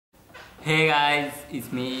Hey guys,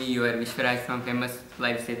 it's me your Vishwaraj from famous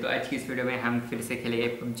life से। तो आज की इस वीडियो में हम फिर से खेलेंगे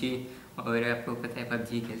पबजी। और आपको पता है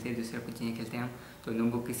पबजी खेलते हैं, दूसरा कुछ नहीं खेलते हम। तो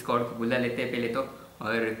नूबू की स्क्वाड को बुला लेते हैं पहले तो,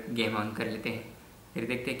 और गेम ऑन कर लेते हैं, फिर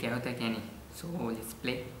देखते हैं क्या होता है क्या नहीं। सो लेट्स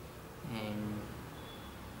प्ले एंड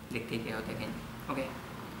देखते हैं क्या होता है क्या नहीं। Okay,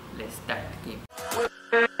 let's start game.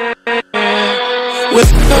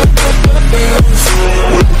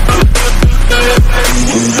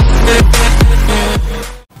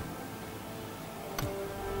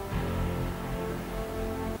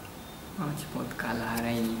 आज बहुत काला आ रहा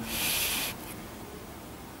है,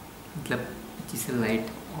 मतलब पीछे से लाइट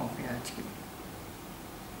ऑफ है आज की।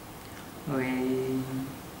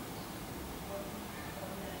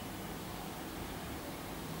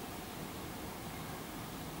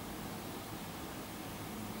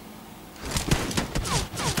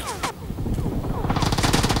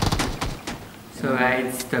 सो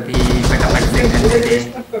गाइस, तभी फटाफट से गन लेते,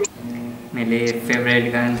 मेरे favourite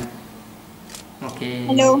gun. Okay,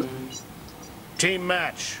 hello Team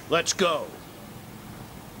match, let's go.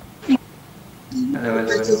 Hello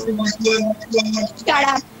hello hello. Start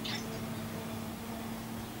up.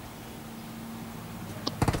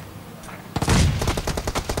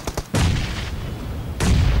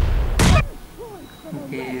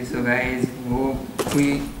 Okay so guys, वो कोई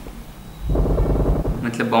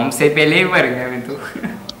मतलब बॉम्ब से पहले ही मर गया मैं तो।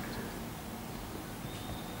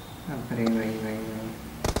 अरे भाई भाई भाई,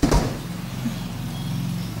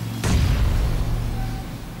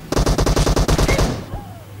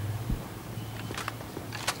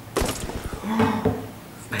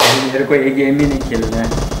 मेरे को ये गेम ही नहीं खेलना है,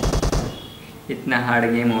 इतना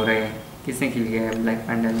हार्ड गेम हो रहा है। किसने खेल गया है ब्लैक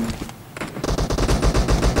पैंडल में?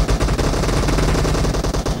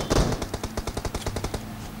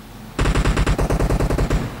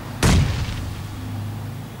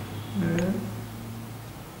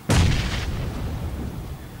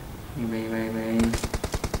 भाई भाई भाई,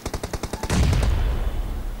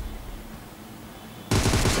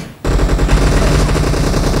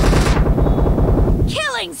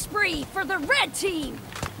 spree for the red team.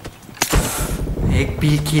 एक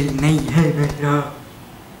भी किल नहीं है मेरा।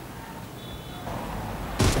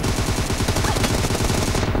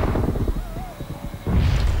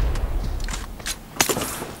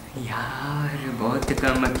 यार बहुत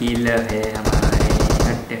कम किल है हमारे।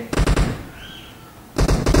 हट,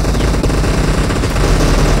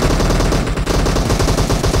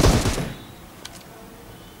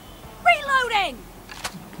 Reloading.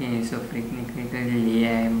 ओके सो फ्रिक ने लिया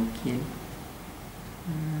है वो किल।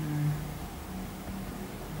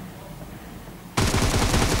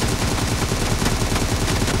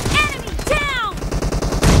 Enemy down.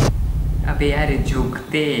 अबे यार,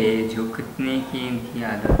 झुकने की इनकी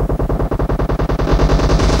आदत।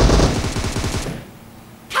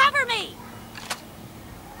 Cover me.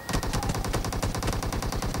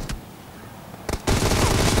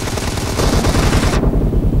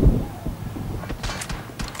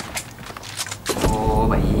 ओ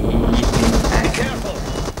भाई, Be careful.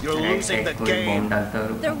 You're losing the कोई बॉम्ब game. डालता है,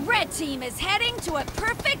 The रुको। red team is heading to a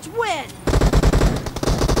perfect win.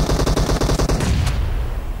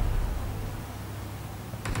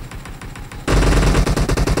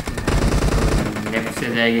 Left से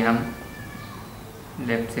जाएंगे हम,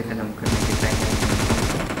 लेफ्ट से खत्म करने की ट्राई करेंगे।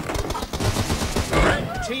 Red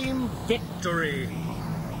team victory.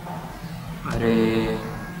 अरे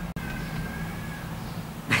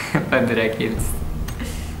 15 किल्स,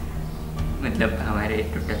 मतलब हमारे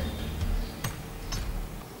टोटल।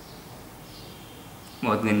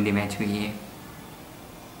 बहुत गंदी मैच हुई है।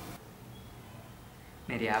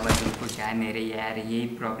 मेरी आवाज़ उनको क्या नहीं रही यार, यही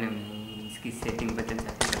प्रॉब्लम है। इसकी सेटिंग बदल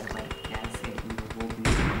जाती है, पर क्या सेटिंग है वो भी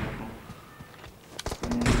नहीं मेरे को।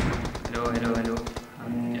 हेलो हेलो हेलो,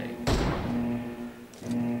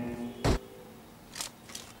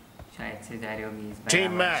 शायद से जा रही होगी इस बार।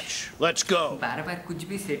 Team match, let's go. बार बार कुछ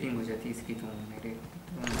भी सेटिंग हो जाती है इसकी, तो मेरे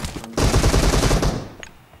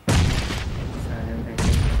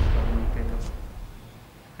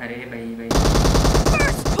अरे भाई भाई,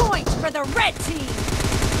 First point for the red team.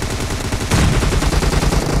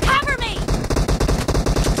 Cover me.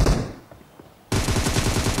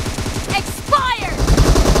 Expired.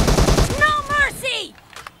 No mercy.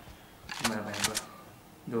 बराबर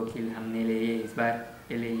 2 किल हमने लिए इस बार,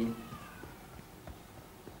 पहले ही।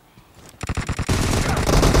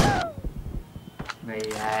 भाई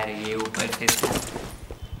यार, ये ऊपर से था,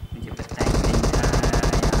 मुझे पता ही नहीं था यार।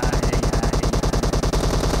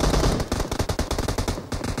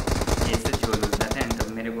 ये सब झोल होता था तब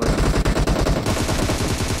मेरे को।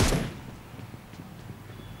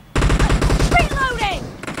 Reloading.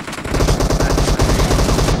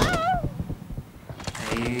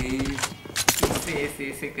 ऐसे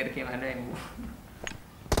ऐसे करके मारा है वो।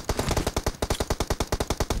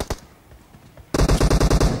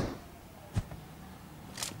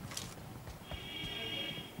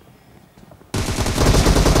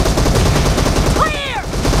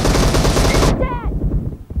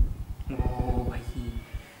 ओ भाई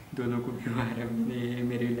दोनों को भी मारा मैंने।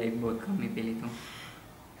 मेरी लाइफ बहुत कम है पहले तो।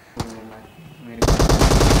 मेरे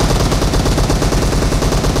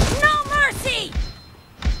No mercy!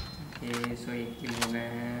 ये सो एक किल हो गया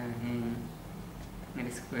है मेरे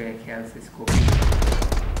ख्याल से इसको।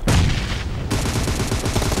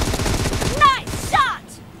 Nice shot!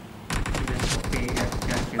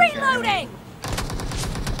 Reloading!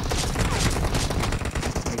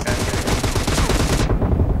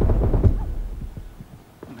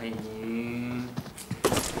 भाई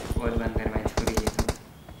बहुत बंदर मैच हो रही है तो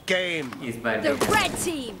Game. इस बार The red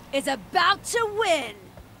team is about to win!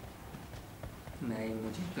 नहीं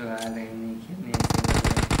मुझे तो आ रहा है नहीं खेलने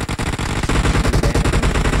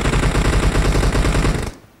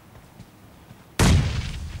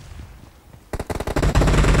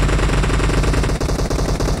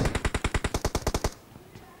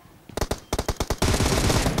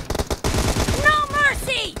No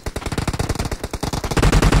mercy!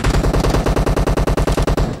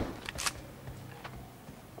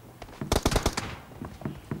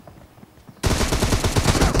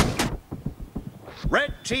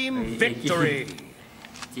 Red team victory.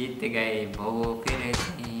 जीत गए वो फिर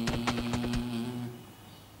से।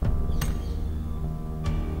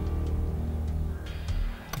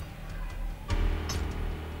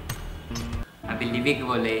 अभी लिविक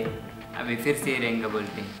बोले अभी फिर से रहेंगे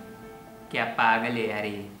बोलते क्या पागल है यार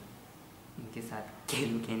ये। इनके साथ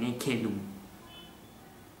खेलूं कि नहीं खेलूं।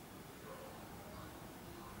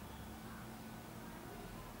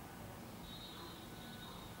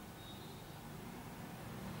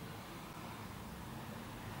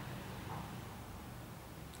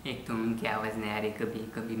 एक तो उनकी आवाज़ नहीं आ रही कभी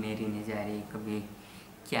कभी मेरी नहीं जा रही कभी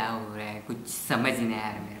क्या हो रहा है कुछ समझ नहीं आ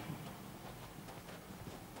रहा मेरे को।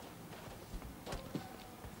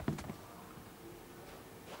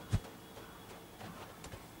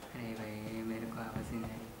 अरे भाई मेरे को आवाज़ ही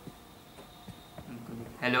नहीं आ रही।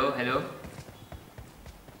 हेलो हेलो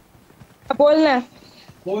बोलना।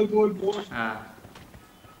 बोल। हाँ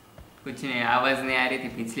कुछ नहीं आवाज़ नहीं आ रही थी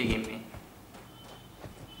पिछले गेम में।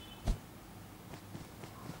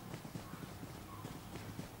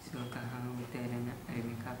 सो कहाँ होते रहना। अरे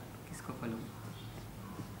मैं कहाँ किसको फॉलो।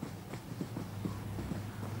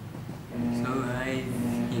 सो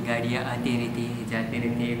ये गाड़ियाँ आती रहती है जाते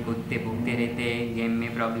रहते हैं कूदते भूखते रहते हैं। गेम में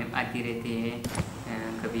प्रॉब्लम आती रहती है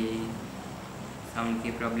कभी साउंड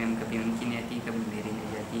की प्रॉब्लम कभी उनकी नहीं आती कभी मेरी नहीं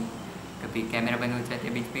जाती कभी कैमरा बंद हो जाता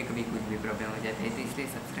है बीच में कभी कुछ भी प्रॉब्लम हो जाता है। तो इसलिए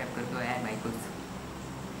सब्सक्राइब कर दो यार भाई को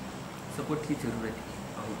सपोर्ट की ज़रूरत है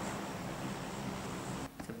बहुत।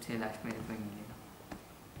 सबसे लास्ट मेरे को ही मिलेगा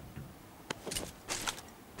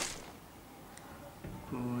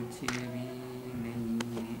कुछ भी नहीं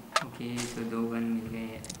है। ओके तो 2 गन मिल गए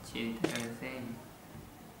अच्छी तरह से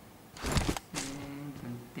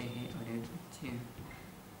बनते हैं। और एक अच्छे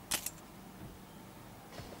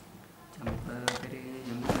जंप करे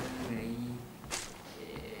जंप गई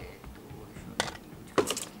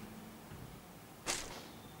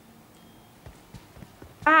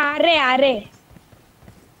अरे बारे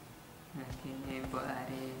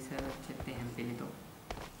सब चलते हैं पहले तो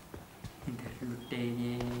इधर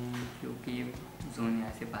लुटेंगे क्योंकि जोन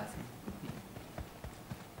यहाँ से पास है।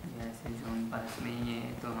 यहाँ से जोन पास में ही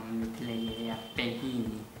है तो हम लुट लेंगे यहाँ पे ही।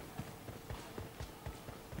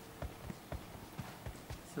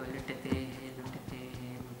 सो लुटते हैं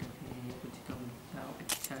कुछ तो जाओ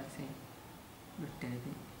अच्छा से लुटते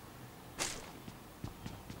थे।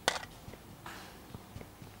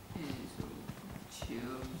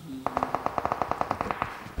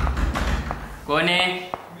 कौन है?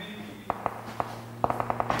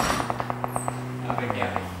 अबे क्या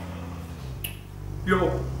है? यो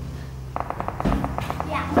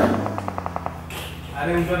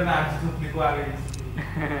अरे उधर ना झुकने को आ गई।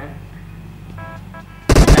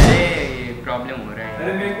 अरे प्रॉब्लम हो रहा है।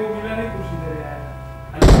 अरे मेरे को मिला नहीं कुछ इधर यार।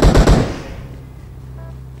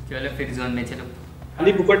 चलो फिर जोन में चलो।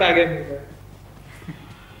 अली बुकट आ गया मेरे को।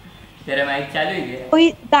 तेरा माइक चालू ही गया।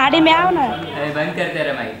 कोई गाड़ी में आओ ना। अरे बंद कर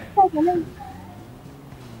तेरा माइक।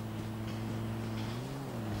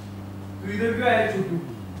 तू इधर क्यों आया छोटू?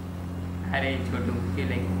 अरे छोटू के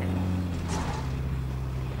लेके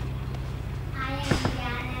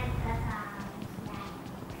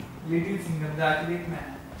लिटिल सिंगर जाके देखना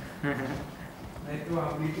नहीं तो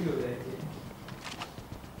आप लिटिल हो जाएंगे।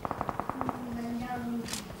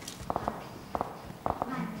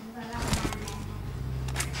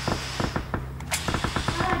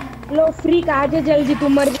 लो फ्री का आजा जल्दी तू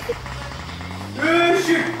मर जा।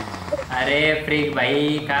 अरे फ्रीक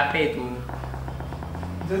भाई कहाँ पे तू?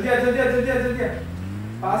 जल्दी आ जल्दी आ जल्दी आ जल्दी आ,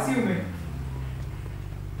 पास ही हूँ मैं।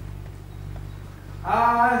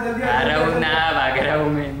 जल्दी आ रहा हूँ ना, भाग रहा हूँ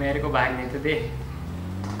मैं, मेरे को भागने तो दे।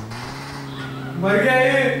 मर गया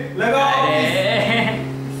ये, लगाओ। अरे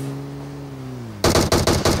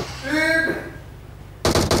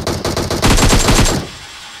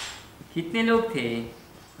कितने लोग थे?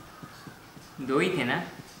 2 ही थे ना?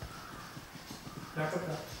 क्या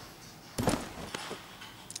पता।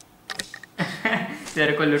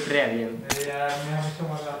 तेरे को लुट रहे अभी हम। अरे यार मैं हमेशा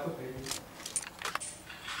मर रहा तो सही।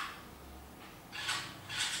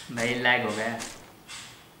 भाई लैग हो गया।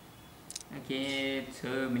 ओके तो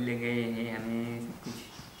मिल गए हैं हमें सब कुछ।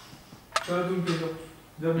 चलो तुम खेलो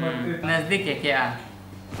जब मरते। नजदीक है क्या?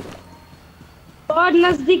 और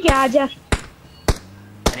नजदीक है आजा।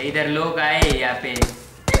 अरे इधर लोग आए यहाँ पे।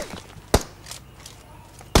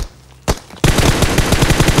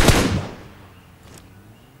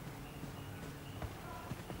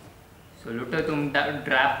 सो लूटो तुम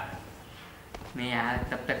ड्रॉप, मैं यहाँ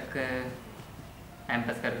तब तक टाइम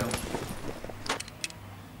पास करता हूँ।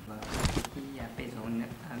 यहाँ पे जोन आ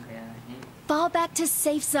गया है। Fall back to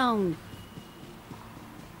safe zone.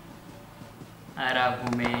 आ रहा हूँ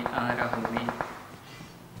मैं।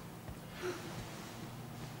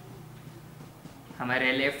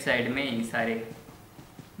 हमारे लेफ्ट साइड में ही सारे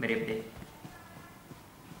बड़े बड़े।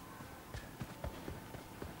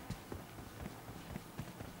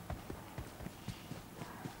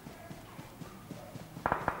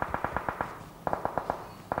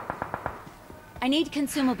 I need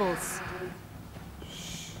consumables.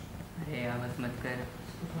 अरे आवाज मत कर,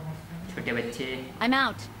 छोटे बच्चे। I'm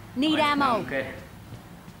out. Need आवाज ammo. कम कर।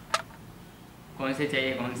 कौन से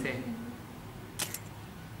चाहिए कौन से?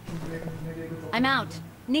 I'm out.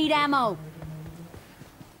 Need ammo.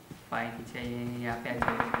 5 चाहिए, यहाँ पे आ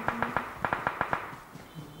जाओ।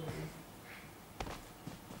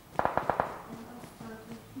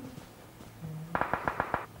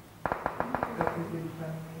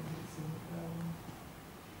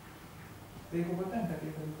 देखो पता है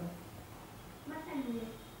तकलीफ होता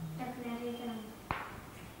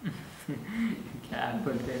क्या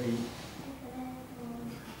बोलते हैं भाई?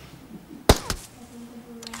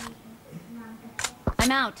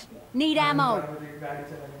 I'm out. Need ammo. गाड़ी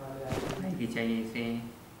चलाने वाले आए। मैगी चाहिए इसे।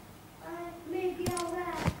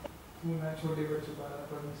 तू ना छोटे बच्चों का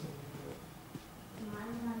परमिशन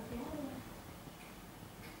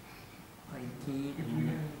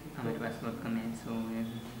हमारे पास बहुत कम है, सो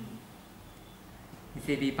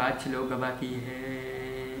इसे भी 5 लोग बाकी है।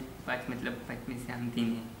 5 मतलब 5 में से हम 3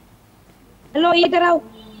 हैं। हेलो इधर आओ।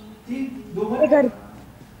 इधर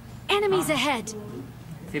Enemies ahead.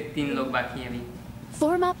 सिर्फ 3 लोग बाकी हैं अभी।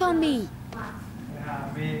 Form up on me. हाँ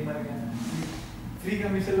मैं मर गया। फ्री का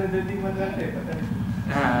मिशन जल्दी मर जाते हैं पता नहीं।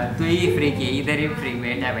 हाँ तू ही फ्री की, इधर ही फ्री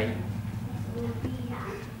बैठा भाई।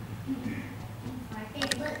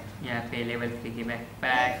 यहाँ पे लेवल 3 की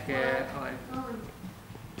बैकपैक और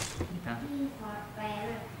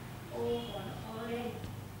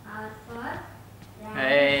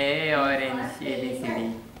ऑरेंज ABCD।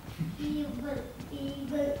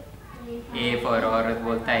 ए फॉर औरत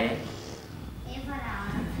बोलता है,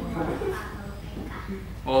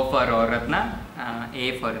 ओ फॉर औरत ना। ए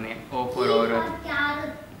फॉर ने, ओ फॉर औरत,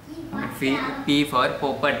 पी फॉर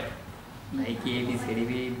पोपट। भाई की ABCD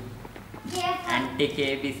भी एंटी के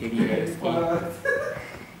ABCD है इसकी।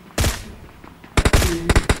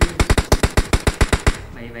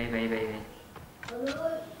 भाई भाई भाई भाई भाई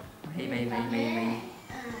भाई भाई भाई भाई भाई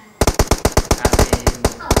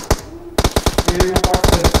तेरे को पास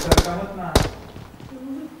सरका मत ना।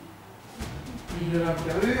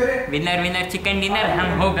 विनर विनर चिकन डिनर हम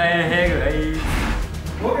हो गए हैं भाई।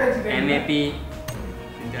 हो गया चिकन। MAP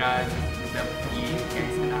सिद्धराज, मतलब ये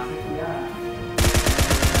कैसा नाम है?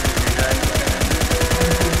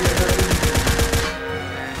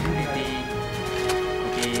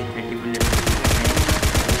 Okay 30 bullet.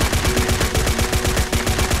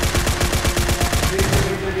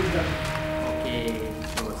 ओके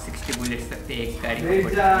तो 60 बुलेट्स सकते एक गाड़ी ले को।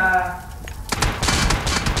 जा।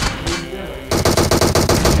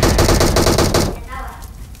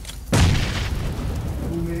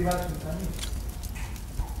 तू मेरी बात सुनता नहीं।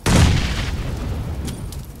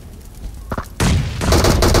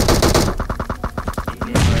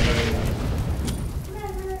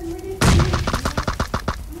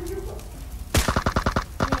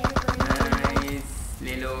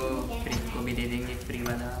 ले लो, फ्री को भी दे देंगे, फ्री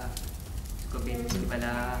वाला इसको भी, फ्री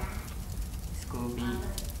वाला इसको भी।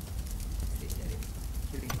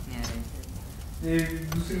 इतने आ रहे हैं ये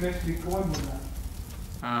दूसरी मैच भी कौन बोला?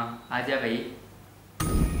 हाँ आजा भाई।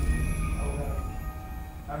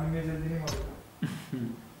 अभी मैं जल्दी नहीं मारूंगा।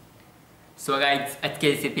 सो गाइस आज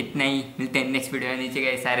के सिर्फ इतना ही, मिलते हैं नेक्स्ट वीडियो में। नीचे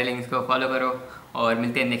गए सारे लिंक्स को फॉलो करो और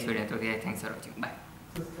मिलते हैं नेक्स्ट वीडियो। तो thanks for watching, bye.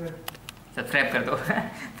 Subscribe कर दो।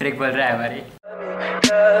 फिर एक बोल रहा है हमारी।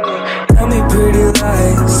 Tell me pretty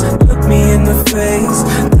lies, look me in the face,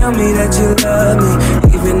 tell me that you love me,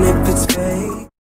 even if it's fake.